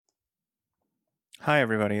Hi,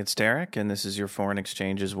 everybody. It's Derek, and this is your Foreign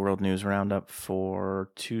Exchanges World News Roundup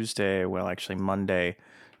for Tuesday, well, actually Monday,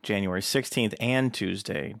 January 16th, and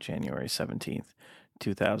Tuesday, January 17th,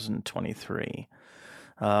 2023.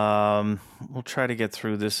 We'll try to get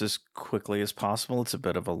through this as quickly as possible. It's a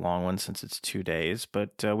bit of a long one since it's 2 days,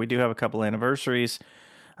 but we do have a couple anniversaries.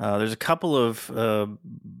 There's a couple of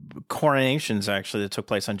coronations actually that took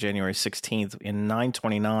place on January 16th in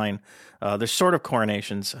 929. They're sort of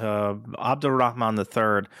coronations. Abdurrahman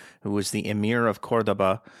III, who was the emir of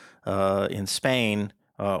Cordoba in Spain,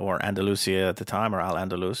 or Andalusia at the time, or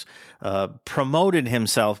Al-Andalus, promoted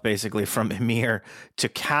himself basically from emir to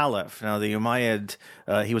caliph. Now, the Umayyad,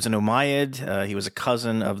 he was an Umayyad. He was a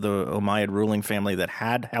cousin of the Umayyad ruling family that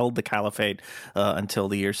had held the caliphate until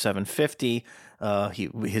the year 750.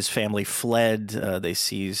 His family fled. They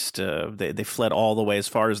seized. They fled all the way as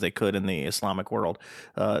far as they could in the Islamic world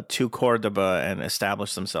to Cordoba and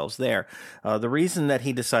established themselves there. The reason that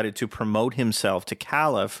he decided to promote himself to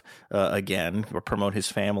caliph again, or promote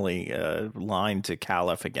his family line to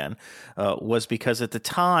caliph again, was because at the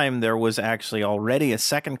time there was actually already a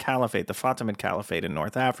second caliphate, the Fatimid Caliphate in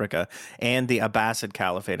North Africa, and the Abbasid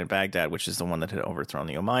Caliphate in Baghdad, which is the one that had overthrown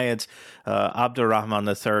the Umayyads. Abdurrahman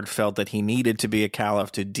III felt that he needed to be a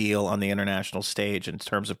caliph to deal on the international stage in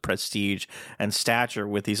terms of prestige and stature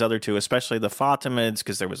with these other two, especially the Fatimids,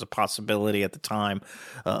 because there was a possibility at the time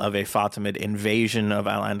of a Fatimid invasion of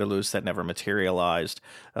Al-Andalus that never materialized.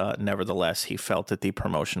 Nevertheless, he felt that the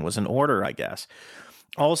promotion was in order, I guess.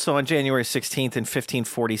 Also, on January 16th in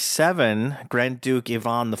 1547, Grand Duke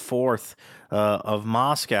Ivan IV of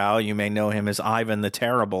Moscow, you may know him as Ivan the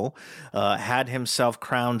Terrible, had himself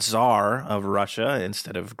crowned Tsar of Russia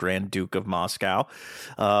instead of Grand Duke of Moscow.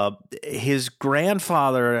 His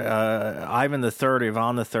grandfather, Ivan III,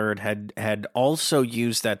 Ivan III, had also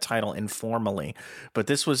used that title informally, but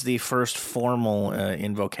this was the first formal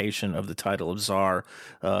invocation of the title of Tsar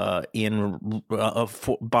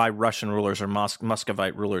by Russian rulers or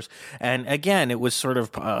Muscovite rulers. And again, it was sort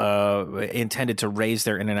of intended to raise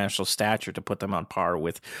their international stature, to put them on par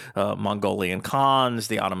with Mongolian Khans,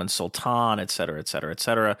 the Ottoman Sultan, et cetera, et cetera, et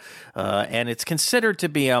cetera. And it's considered to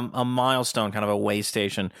be a milestone, kind of a way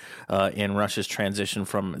station in Russia's transition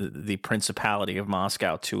from the Principality of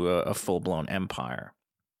Moscow to a full-blown empire.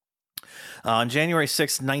 On January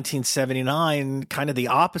 6, 1979, kind of the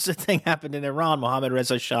opposite thing happened in Iran. Mohammad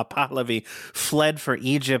Reza Shah Pahlavi fled for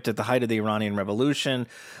Egypt at the height of the Iranian Revolution,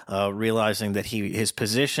 realizing that his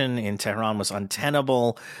position in Tehran was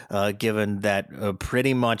untenable, given that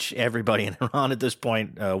pretty much everybody in Iran at this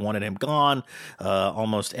point wanted him gone,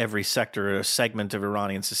 almost every sector or segment of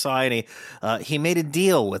Iranian society. He made a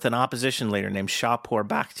deal with an opposition leader named Shahpour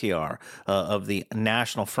Bakhtiar of the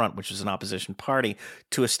National Front, which was an opposition party,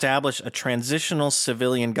 to establish a transitional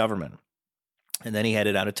civilian government. And then he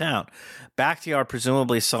headed out of town. Bakhtiar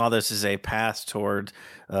presumably saw this as a path toward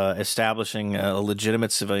establishing a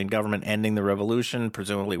legitimate civilian government, ending the revolution,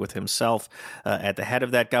 presumably with himself at the head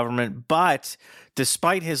of that government. But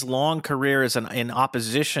despite his long career in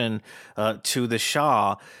opposition to the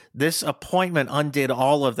Shah, this appointment undid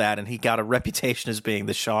all of that, and he got a reputation as being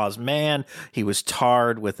the Shah's man. He was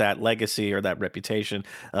tarred with that legacy or that reputation,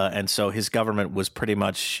 and so his government was pretty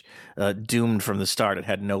much doomed from the start. It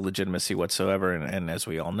had no legitimacy whatsoever, and as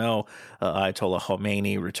we all know, Ayatollah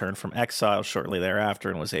Khomeini returned from exile shortly thereafter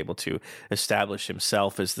and was able to establish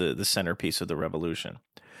himself as the centerpiece of the revolution.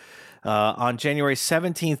 On January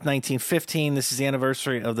 17th, 1915, this is the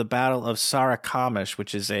anniversary of the Battle of Sarikamish,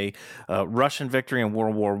 which is a Russian victory in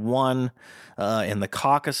World War I in the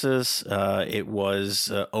Caucasus. It was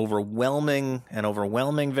an overwhelming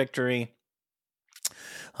victory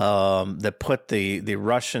that put the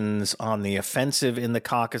Russians on the offensive in the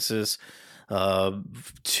Caucasus.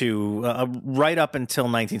 To right up until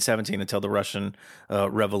 1917, until the Russian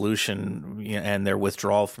Revolution and their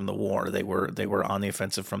withdrawal from the war, they were on the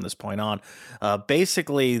offensive from this point on.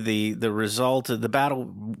 Basically, the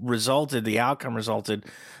outcome resulted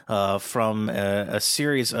from a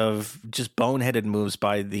series of just boneheaded moves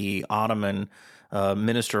by the Ottoman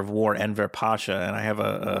Minister of War, Enver Pasha, and I have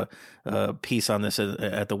a piece on this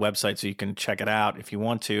at the website, so you can check it out if you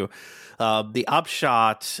want to. The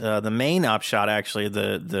upshot, the main upshot, actually,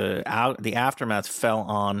 the aftermath fell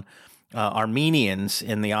on Armenians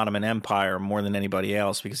in the Ottoman Empire more than anybody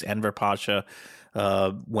else, because Enver Pasha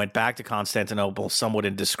went back to Constantinople somewhat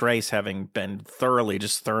in disgrace, having been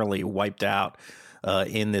thoroughly wiped out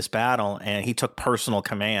in this battle, and he took personal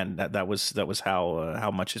command. That was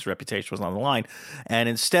how much his reputation was on the line. And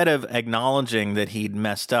instead of acknowledging that he'd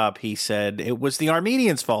messed up, he said it was the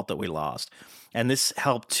Armenians' fault that we lost. And this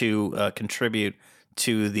helped to contribute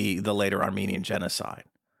to the later Armenian genocide.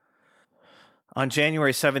 On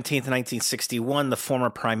January 17th, 1961, the former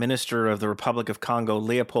Prime Minister of the Republic of Congo,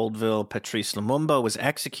 Leopoldville, Patrice Lumumba, was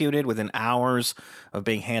executed within hours of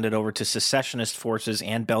being handed over to secessionist forces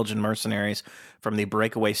and Belgian mercenaries from the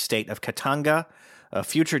breakaway state of Katanga.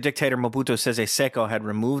 Future dictator Mobutu Sese Seko had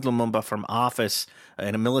removed Lumumba from office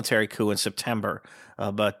in a military coup in September,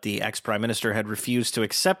 but the ex-prime minister had refused to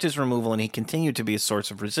accept his removal, and he continued to be a source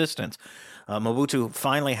of resistance. Mobutu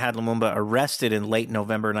finally had Lumumba arrested in late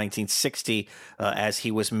November 1960 as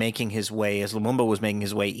Lumumba was making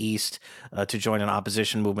his way east to join an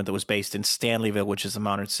opposition movement that was based in Stanleyville, which is the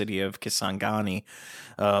modern city of Kisangani.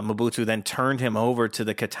 Mobutu then turned him over to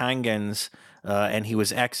the Katangans, and he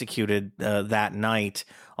was executed that night,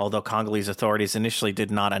 although Congolese authorities initially did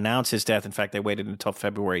not announce his death. In fact, they waited until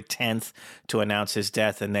February 10th to announce his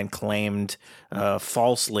death and then claimed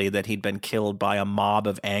falsely that he'd been killed by a mob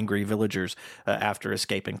of angry villagers after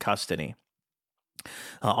escaping custody.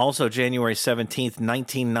 Also, January 17th,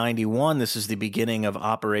 1991, this is the beginning of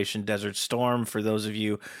Operation Desert Storm. For those of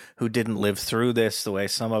you who didn't live through this the way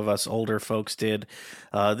some of us older folks did,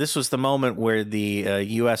 this was the moment where the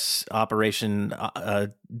U.S. Operation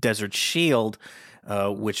Desert Shield,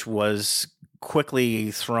 which was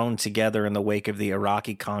quickly thrown together in the wake of the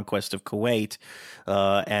Iraqi conquest of Kuwait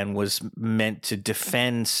and was meant to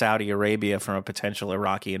defend Saudi Arabia from a potential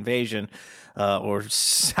Iraqi invasion, or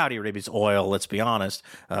Saudi Arabia's oil, let's be honest,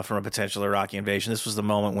 from a potential Iraqi invasion. This was the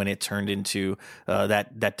moment when it turned into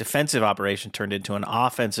that defensive operation turned into an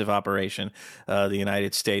offensive operation. The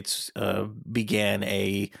United States began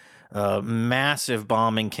a massive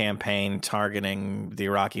bombing campaign targeting the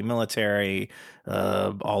Iraqi military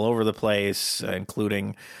all over the place,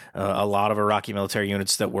 including a lot of Iraqi military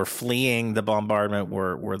units that were fleeing the bombardment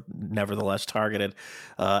were nevertheless targeted,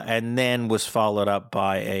 and then was followed up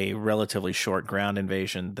by a relatively short ground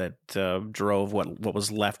invasion that drove what was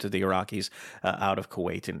left of the Iraqis out of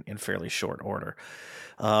Kuwait in fairly short order.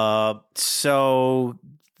 So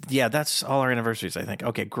yeah, that's all our anniversaries, I think.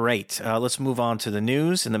 Okay, great. Let's move on to the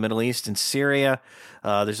news in the Middle East and Syria.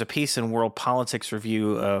 There's a piece in World Politics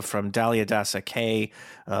Review from Dalia Dasa K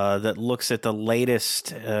that looks at the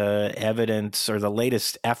latest evidence or the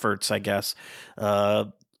latest efforts, I guess,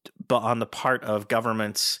 but on the part of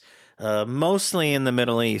governments, mostly in the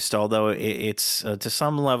Middle East, although it's to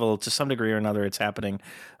some level, to some degree or another, it's happening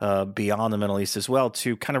beyond the Middle East as well,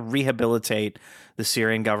 to kind of rehabilitate the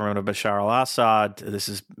Syrian government of Bashar al-Assad. This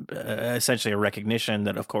is essentially a recognition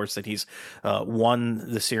that, of course, that he's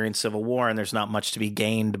won the Syrian civil war, and there's not much to be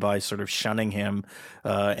gained by sort of shunning him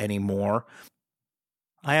anymore.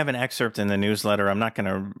 I have an excerpt in the newsletter. I'm not going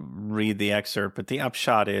to read the excerpt, but the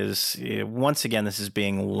upshot is, once again, this is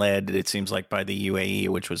being led, it seems like, by the UAE,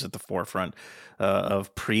 which was at the forefront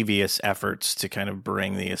of previous efforts to kind of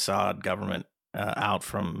bring the Assad government out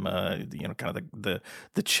from kind of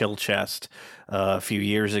the chill chest a few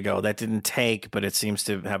years ago. That didn't take, but it seems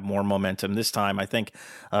to have more momentum this time, I think,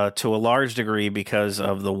 to a large degree because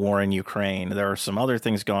of the war in Ukraine. There are some other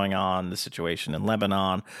things going on, the situation in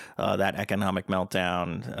Lebanon, that economic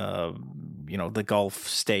meltdown. The Gulf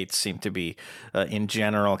states seem to be, in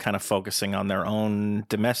general, kind of focusing on their own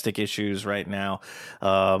domestic issues right now.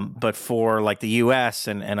 But for like the U.S.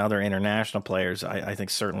 and other international players, I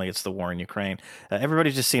think certainly it's the war in Ukraine.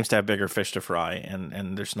 Everybody just seems to have bigger fish to fry,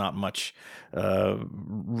 and there's not much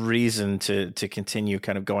reason to continue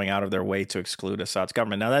kind of going out of their way to exclude Assad's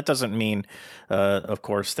government. Now, that doesn't mean, of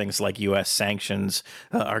course, things like U.S. sanctions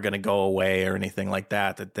are going to go away or anything like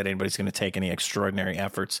that anybody's going to take any extraordinary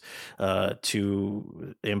efforts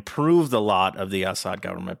to improve the lot of the Assad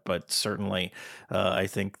government. But certainly, I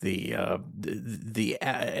think the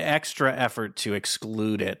extra effort to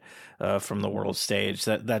exclude it from the world stage,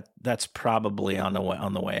 that's probably on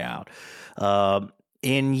the way out.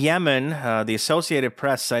 In Yemen, the Associated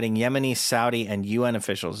Press, citing Yemeni, Saudi, and UN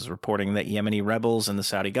officials, is reporting that Yemeni rebels and the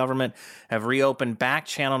Saudi government have reopened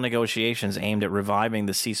back-channel negotiations aimed at reviving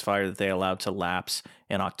the ceasefire that they allowed to lapse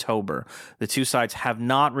in October. The two sides have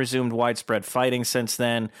not resumed widespread fighting since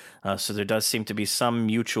then, so there does seem to be some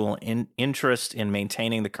mutual interest in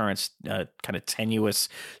maintaining the current kind of tenuous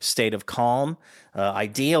state of calm.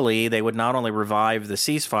 Ideally, they would not only revive the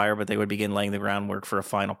ceasefire, but they would begin laying the groundwork for a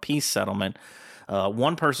final peace settlement.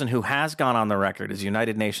 One person who has gone on the record is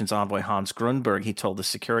United Nations envoy Hans Grundberg. He told the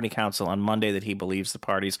Security Council on Monday that he believes the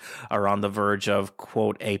parties are on the verge of,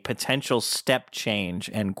 quote, a potential step change,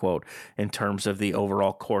 end quote, in terms of the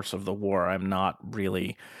overall course of the war. I'm not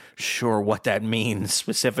really sure what that means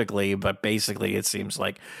specifically, but basically it seems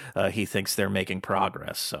like he thinks they're making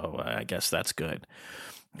progress. So I guess that's good.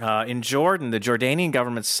 In Jordan, the Jordanian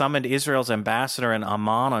government summoned Israel's ambassador in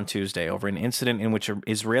Amman on Tuesday over an incident in which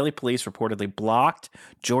Israeli police reportedly blocked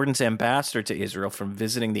Jordan's ambassador to Israel from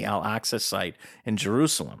visiting the Al-Aqsa site in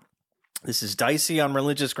Jerusalem. This is dicey on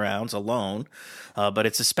religious grounds alone, but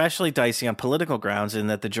it's especially dicey on political grounds in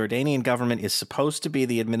that the Jordanian government is supposed to be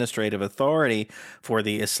the administrative authority for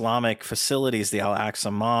the Islamic facilities, the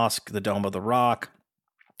Al-Aqsa Mosque, the Dome of the Rock,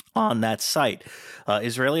 on that site.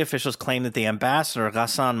 Israeli officials claim that the ambassador,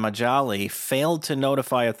 Ghassan Majali, failed to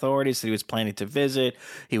notify authorities that he was planning to visit.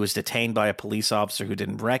 He was detained by a police officer who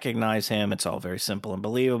didn't recognize him. It's all very simple and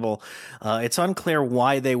believable. It's unclear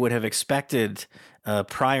why they would have expected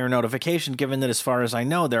prior notification, given that, as far as I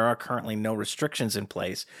know, there are currently no restrictions in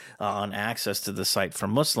place on access to the site for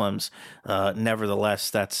Muslims. Nevertheless,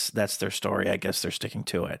 that's their story. I guess they're sticking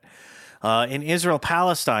to it. In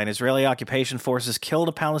Israel-Palestine, Israeli occupation forces killed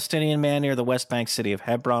a Palestinian man near the West Bank city of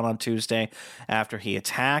Hebron on Tuesday after he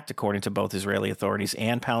attacked, according to both Israeli authorities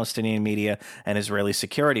and Palestinian media, an Israeli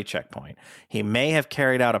security checkpoint. He may have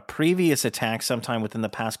carried out a previous attack sometime within the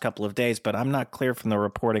past couple of days, but I'm not clear from the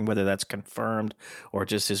reporting whether that's confirmed or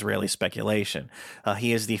just Israeli speculation.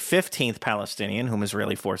 He is the 15th Palestinian whom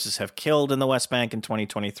Israeli forces have killed in the West Bank in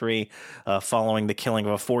 2023, following the killing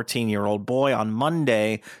of a 14-year-old boy on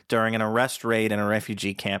Monday during an arrest raid in a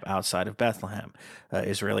refugee camp outside of Bethlehem.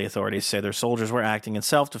 Israeli authorities say their soldiers were acting in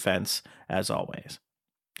self-defense, as always.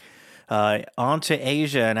 On to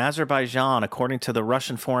Asia and Azerbaijan. According to the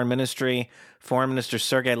Russian Foreign Ministry, Foreign Minister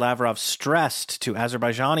Sergei Lavrov stressed to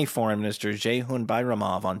Azerbaijani Foreign Minister Ceyhun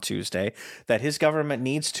Bayramov on Tuesday that his government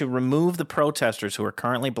needs to remove the protesters who are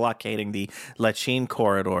currently blockading the Lachin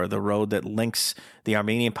corridor, the road that links the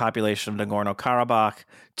Armenian population of Nagorno-Karabakh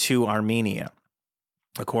to Armenia.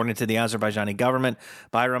 According to the Azerbaijani government,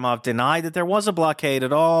 Bayramov denied that there was a blockade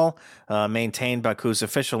at all, maintained Baku's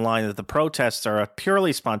official line that the protests are a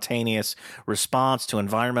purely spontaneous response to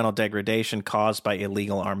environmental degradation caused by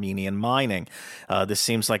illegal Armenian mining. This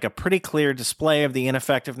seems like a pretty clear display of the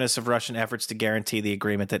ineffectiveness of Russian efforts to guarantee the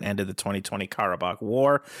agreement that ended the 2020 Karabakh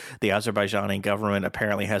War. The Azerbaijani government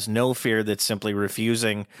apparently has no fear that simply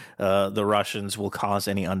refusing the Russians will cause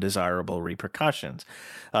any undesirable repercussions.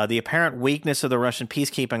 The apparent weakness of the Russian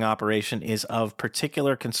peacekeeping operation is of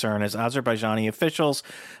particular concern as Azerbaijani officials,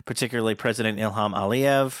 particularly President Ilham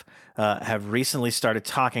Aliyev, have recently started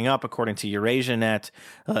talking up, according to EurasiaNet,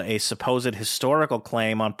 a supposed historical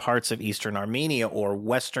claim on parts of eastern Armenia or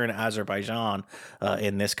western Azerbaijan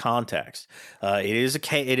in this context. It is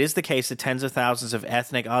the case that tens of thousands of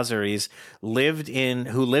ethnic Azeris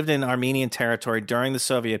who lived in Armenian territory during the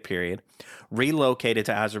Soviet period relocated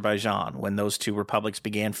to Azerbaijan when those two republics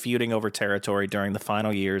began feuding over territory during the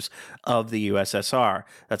final years of the USSR.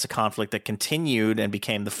 That's a conflict that continued and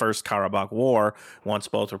became the First Karabakh War once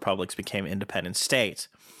both republics became independent states.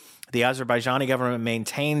 The Azerbaijani government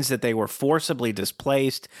maintains that they were forcibly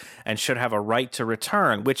displaced and should have a right to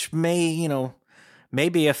return, which may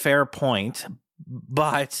be a fair point,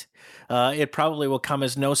 but it probably will come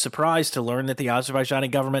as no surprise to learn that the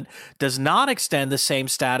Azerbaijani government does not extend the same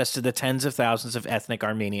status to the tens of thousands of ethnic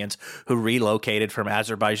Armenians who relocated from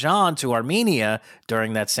Azerbaijan to Armenia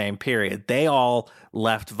during that same period. They all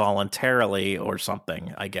left voluntarily or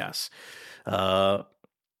something, I guess.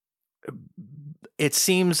 It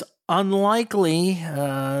seems unlikely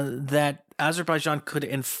that Azerbaijan could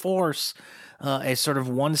enforce a sort of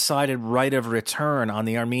one-sided right of return on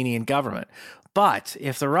the Armenian government. But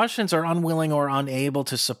if the Russians are unwilling or unable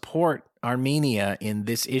to support Armenia in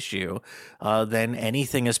this issue, then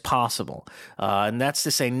anything is possible. And that's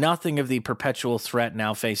to say nothing of the perpetual threat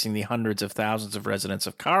now facing the hundreds of thousands of residents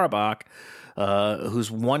of Karabakh, whose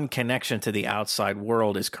one connection to the outside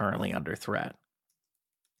world is currently under threat.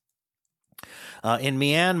 In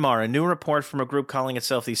Myanmar, a new report from a group calling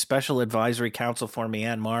itself the Special Advisory Council for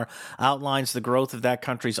Myanmar outlines the growth of that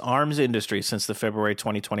country's arms industry since the February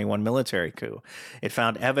 2021 military coup. It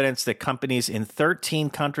found evidence that companies in 13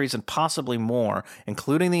 countries and possibly more,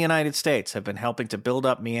 including the United States, have been helping to build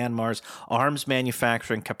up Myanmar's arms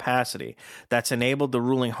manufacturing capacity. That's enabled the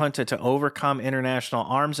ruling junta to overcome international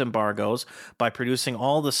arms embargoes by producing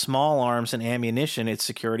all the small arms and ammunition its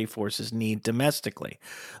security forces need domestically.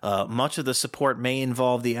 Much of the support may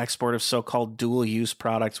involve the export of so-called dual-use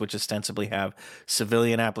products, which ostensibly have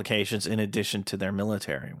civilian applications in addition to their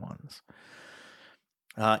military ones.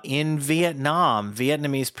 In Vietnam,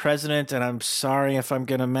 Vietnamese president, and I'm sorry if I'm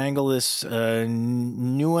going to mangle this,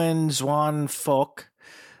 Nguyen Xuan Phuc,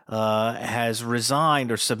 has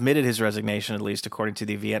resigned or submitted his resignation, at least according to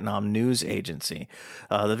the Vietnam News Agency.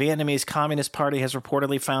 The Vietnamese Communist Party has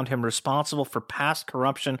reportedly found him responsible for past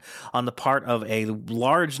corruption on the part of a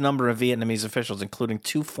large number of Vietnamese officials, including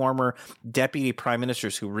 2 former deputy prime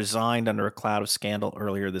ministers who resigned under a cloud of scandal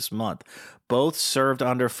earlier this month. Both served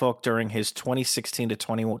under Phuoc during his 2016 to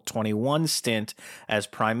 2021 stint as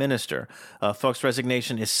prime minister. Phuoc's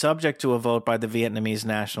resignation is subject to a vote by the Vietnamese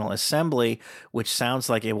National Assembly, which sounds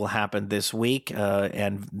like it will happen this week.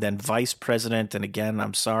 And then Vice President, and again,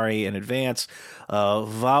 I'm sorry in advance,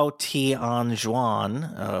 Vo Thi-An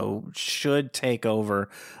Duan should take over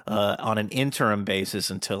on an interim basis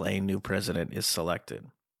until a new president is selected.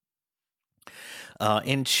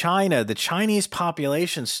 In China, the Chinese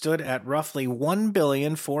population stood at roughly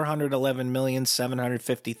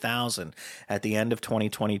 1,411,750,000 at the end of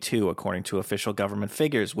 2022, according to official government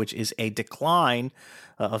figures, which is a decline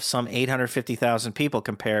of some 850,000 people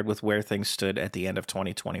compared with where things stood at the end of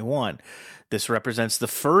 2021. This represents the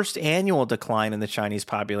first annual decline in the Chinese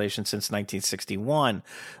population since 1961,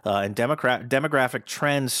 and demographic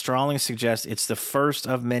trends strongly suggest it's the first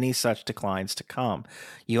of many such declines to come.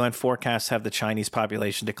 UN forecasts have the Chinese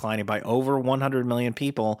population declining by over 100 million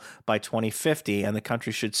people by 2050, and the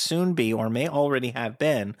country should soon be, or may already have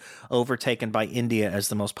been, overtaken by India as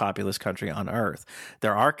the most populous country on Earth.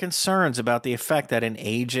 There are concerns about the effect that an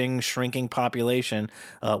aging, shrinking population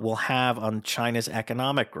will have on China's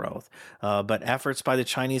economic growth. But efforts by the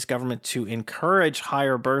Chinese government to encourage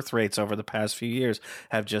higher birth rates over the past few years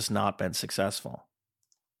have just not been successful.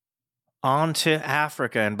 On to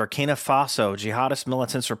Africa and Burkina Faso. Jihadist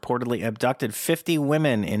militants reportedly abducted 50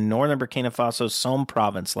 women in northern Burkina Faso's Somme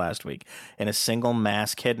province last week in a single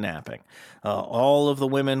mass kidnapping. All of the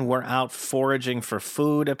women were out foraging for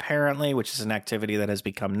food, apparently, which is an activity that has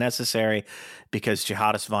become necessary because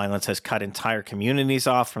jihadist violence has cut entire communities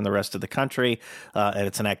off from the rest of the country. And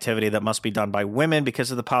it's an activity that must be done by women because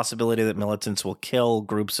of the possibility that militants will kill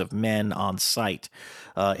groups of men on sight.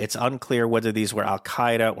 It's unclear whether these were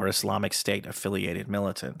Al-Qaeda or Islamic State-affiliated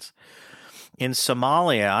militants. In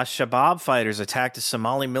Somalia, Al-Shabaab fighters attacked a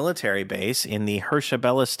Somali military base in the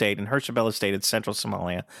Hirshabelle State in central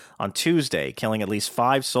Somalia on Tuesday, killing at least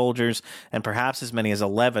 5 soldiers and perhaps as many as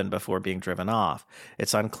 11 before being driven off.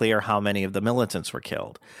 It's unclear how many of the militants were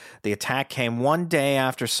killed. The attack came one day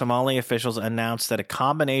after Somali officials announced that a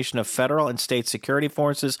combination of federal and state security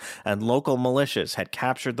forces and local militias had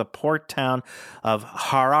captured the port town of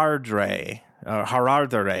Haradere,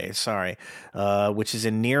 which is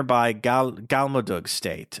in nearby Galmudug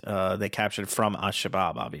state. They captured from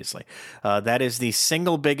Al-Shabaab, obviously. That is the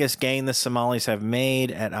single biggest gain the Somalis have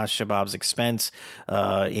made at Al-Shabaab's expense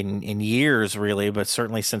in years, really, but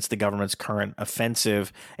certainly since the government's current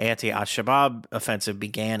offensive, anti-Al-Shabaab offensive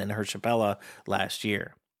began in Hirshabelle last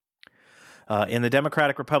year. In the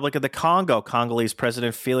Democratic Republic of the Congo, Congolese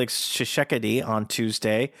President Felix Tshisekedi on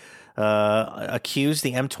Tuesday accused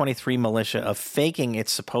the M23 militia of faking its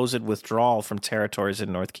supposed withdrawal from territories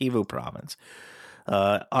in North Kivu province.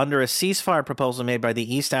 Under a ceasefire proposal made by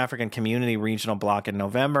the East African Community Regional Bloc in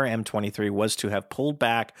November, M23 was to have pulled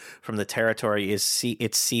back from the territory it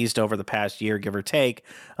seized over the past year, give or take,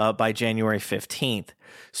 by January 15th.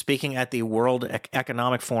 Speaking at the World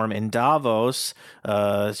Economic Forum in Davos,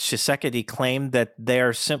 Tshisekedi claimed that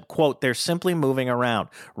they're simply moving around,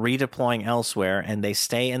 redeploying elsewhere, and they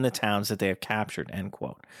stay in the towns that they have captured, end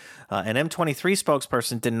quote. An M23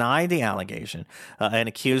 spokesperson denied the allegation and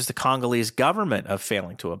accused the Congolese government of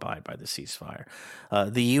failing to abide by the ceasefire.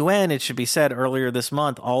 The UN, it should be said, earlier this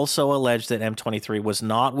month also alleged that M23 was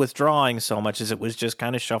not withdrawing so much as it was just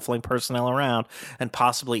kind of shuffling personnel around and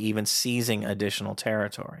possibly even seizing additional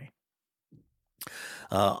territory.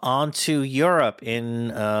 On to Europe.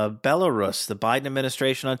 In Belarus, the Biden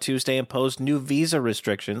administration on Tuesday imposed new visa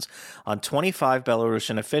restrictions on 25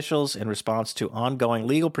 Belarusian officials in response to ongoing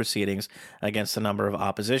legal proceedings against a number of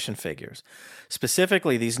opposition figures.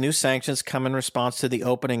 Specifically, these new sanctions come in response to the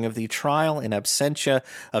opening of the trial in absentia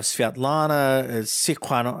of Svetlana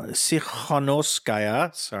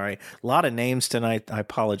Tsikhanouskaya. Sorry, a lot of names tonight. I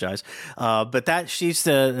apologize. But she's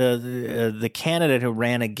the candidate who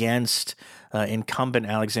ran against incumbent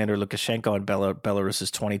Alexander Lukashenko in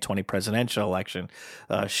Belarus's 2020 presidential election.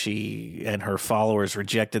 She and her followers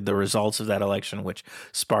rejected the results of that election, which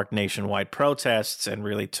sparked nationwide protests and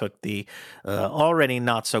really took the already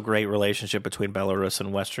not so great relationship between Belarus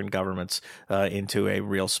and Western governments into a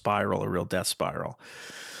real death spiral.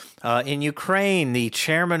 In Ukraine, the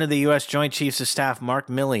chairman of the U.S. Joint Chiefs of Staff, Mark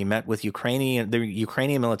Milley, met with the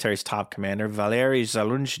Ukrainian military's top commander, Valery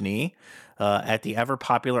Zaluzhny, at the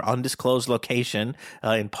ever-popular undisclosed location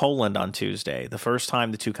in Poland on Tuesday, the first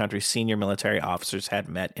time the two countries' senior military officers had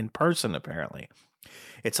met in person, apparently.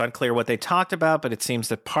 It's unclear what they talked about, but it seems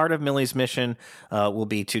that part of Milley's mission will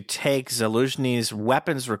be to take Zaluzhny's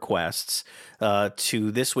weapons requests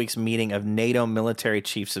to this week's meeting of NATO military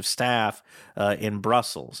chiefs of staff in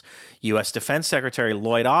Brussels. U.S. Defense Secretary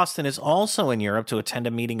Lloyd Austin is also in Europe to attend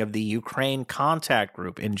a meeting of the Ukraine Contact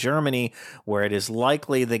Group in Germany, where it is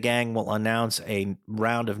likely the gang will announce a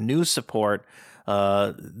round of new support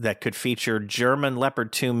that could feature German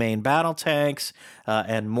Leopard 2 main battle tanks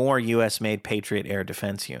and more U.S.-made Patriot air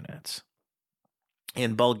defense units.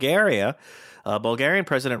 In Bulgaria, Bulgarian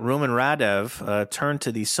President Rumen Radev turned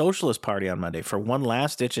to the Socialist Party on Monday for one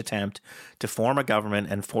last-ditch attempt to form a government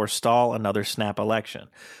and forestall another snap election.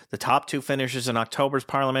 The top two finishers in October's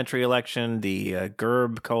parliamentary election, the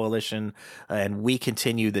GERB coalition and We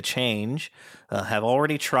Continue the Change, have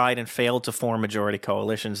already tried and failed to form majority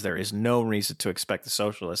coalitions. There is no reason to expect the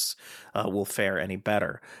Socialists will fare any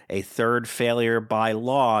better. A third failure by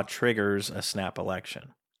law triggers a snap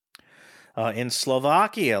election. In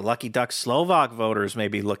Slovakia, Lucky Duck Slovak voters may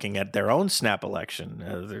be looking at their own snap election.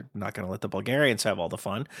 They're not going to let the Bulgarians have all the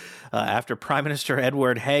fun. After Prime Minister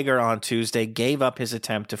Eduard Heger on Tuesday gave up his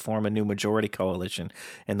attempt to form a new majority coalition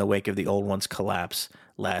in the wake of the old one's collapse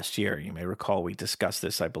last year. You may recall we discussed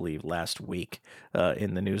this, I believe, last week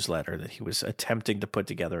in the newsletter, that he was attempting to put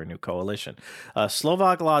together a new coalition.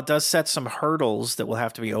 Slovak law does set some hurdles that will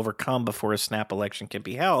have to be overcome before a snap election can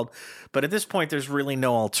be held, but at this point there's really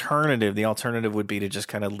no alternative. The alternative would be to just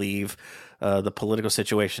kind of leave the political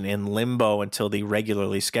situation in limbo until the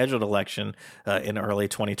regularly scheduled election in early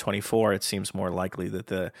 2024. It seems more likely that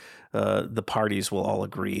the parties will all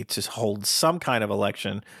agree to hold some kind of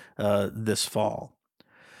election this fall.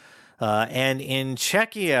 And in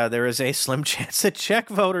Czechia, there is a slim chance that Czech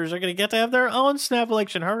voters are going to get to have their own snap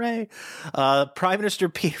election. Hooray! Prime Minister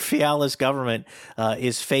Peter Fiala's government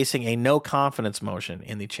is facing a no-confidence motion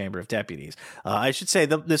in the Chamber of Deputies. I should say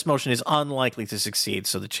this motion is unlikely to succeed,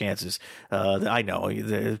 so the chances, I know,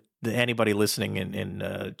 anybody listening in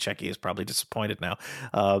Czechia is probably disappointed now.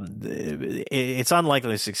 It's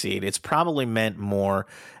unlikely to succeed. It's probably meant more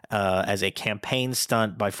as a campaign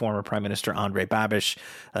stunt by former Prime Minister Andrej Babiš.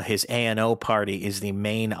 His ANO party is the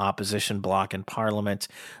main opposition bloc in parliament.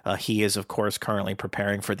 He is, of course, currently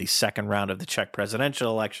preparing for the second round of the Czech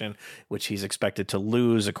presidential election, which he's expected to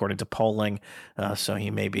lose, according to polling. So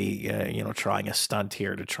he may be, trying a stunt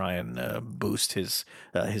here to try and boost his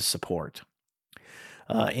support.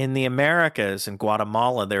 In the Americas, in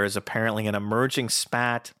Guatemala, there is apparently an emerging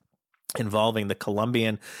spat involving the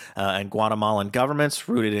Colombian and Guatemalan governments,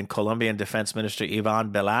 rooted in Colombian Defense Minister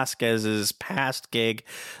Ivan Velázquez's past gig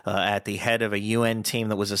at the head of a UN team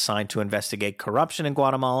that was assigned to investigate corruption in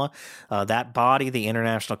Guatemala. That body, the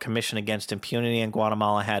International Commission Against Impunity in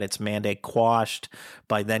Guatemala, had its mandate quashed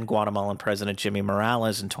by then Guatemalan President Jimmy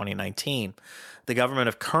Morales in 2019. The government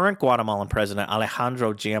of current Guatemalan President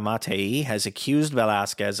Alejandro Giammattei has accused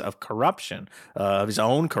Velázquez of corruption, of his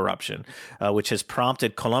own corruption, which has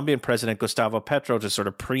prompted Colombian President Gustavo Petro to sort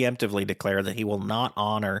of preemptively declare that he will not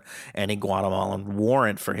honor any Guatemalan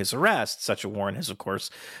warrant for his arrest. Such a warrant has, of course,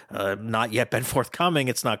 not yet been forthcoming.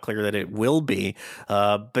 It's not clear that it will be,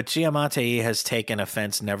 but Giammattei has taken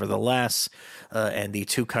offense nevertheless, and the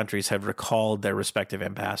two countries have recalled their respective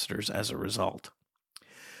ambassadors as a result.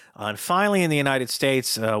 And finally, in the United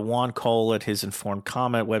States, Juan Cole at his Informed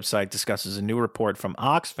Comment website discusses a new report from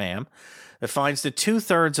Oxfam that finds that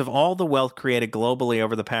 2/3 of all the wealth created globally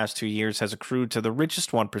over the past 2 years has accrued to the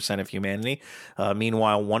richest 1% of humanity.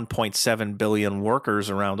 Meanwhile, 1.7 billion workers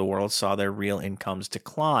around the world saw their real incomes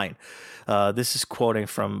decline. This is quoting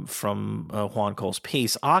from Juan Cole's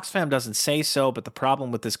piece. Oxfam doesn't say so, but the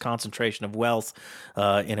problem with this concentration of wealth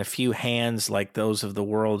in a few hands like those of the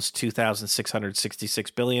world's 2,666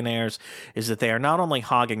 billionaires is that they are not only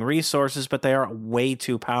hogging resources, but they are way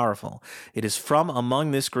too powerful. It is from among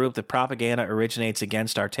this group that propaganda originates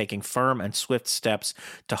against our taking firm and swift steps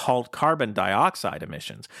to halt carbon dioxide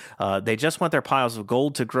emissions. They just want their piles of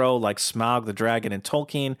gold to grow like Smaug the dragon in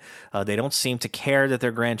Tolkien. They don't seem to care that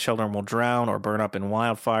their grandchildren will drown or burn up in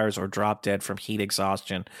wildfires or drop dead from heat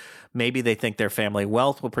exhaustion. Maybe they think their family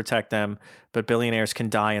wealth will protect them, but billionaires can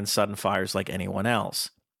die in sudden fires like anyone else.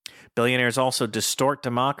 Billionaires also distort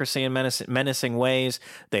democracy in menacing ways.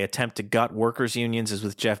 They attempt to gut workers' unions, as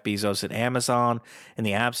with Jeff Bezos at Amazon. In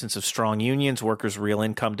the absence of strong unions, workers' real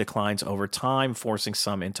income declines over time, forcing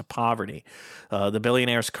some into poverty. The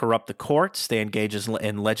billionaires corrupt the courts. They engage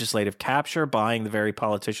in legislative capture, buying the very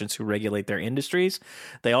politicians who regulate their industries.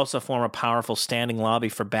 They also form a powerful standing lobby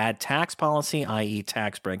for bad tax policy, i.e.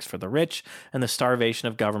 tax breaks for the rich, and the starvation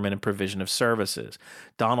of government and provision of services.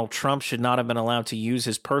 Donald Trump should not have been allowed to use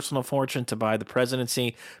his personal fortune to buy the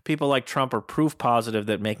presidency. People like Trump are proof positive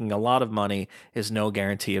that making a lot of money is no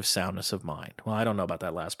guarantee of soundness of mind. Well, I don't know about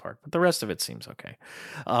that last part, but the rest of it seems okay.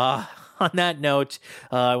 On that note,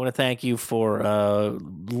 I want to thank you for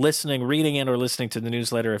listening, reading it, or listening to the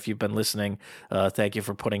newsletter. If you've been listening, thank you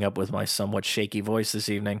for putting up with my somewhat shaky voice this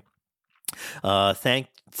evening.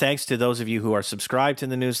 Thanks to those of you who are subscribed to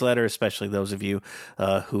the newsletter, especially those of you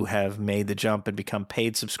who have made the jump and become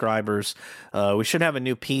paid subscribers. We should have a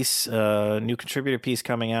new piece, new contributor piece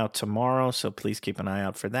coming out tomorrow, so please keep an eye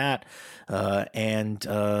out for that. And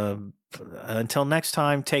until next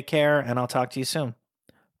time, take care, and I'll talk to you soon.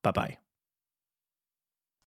 Bye-bye.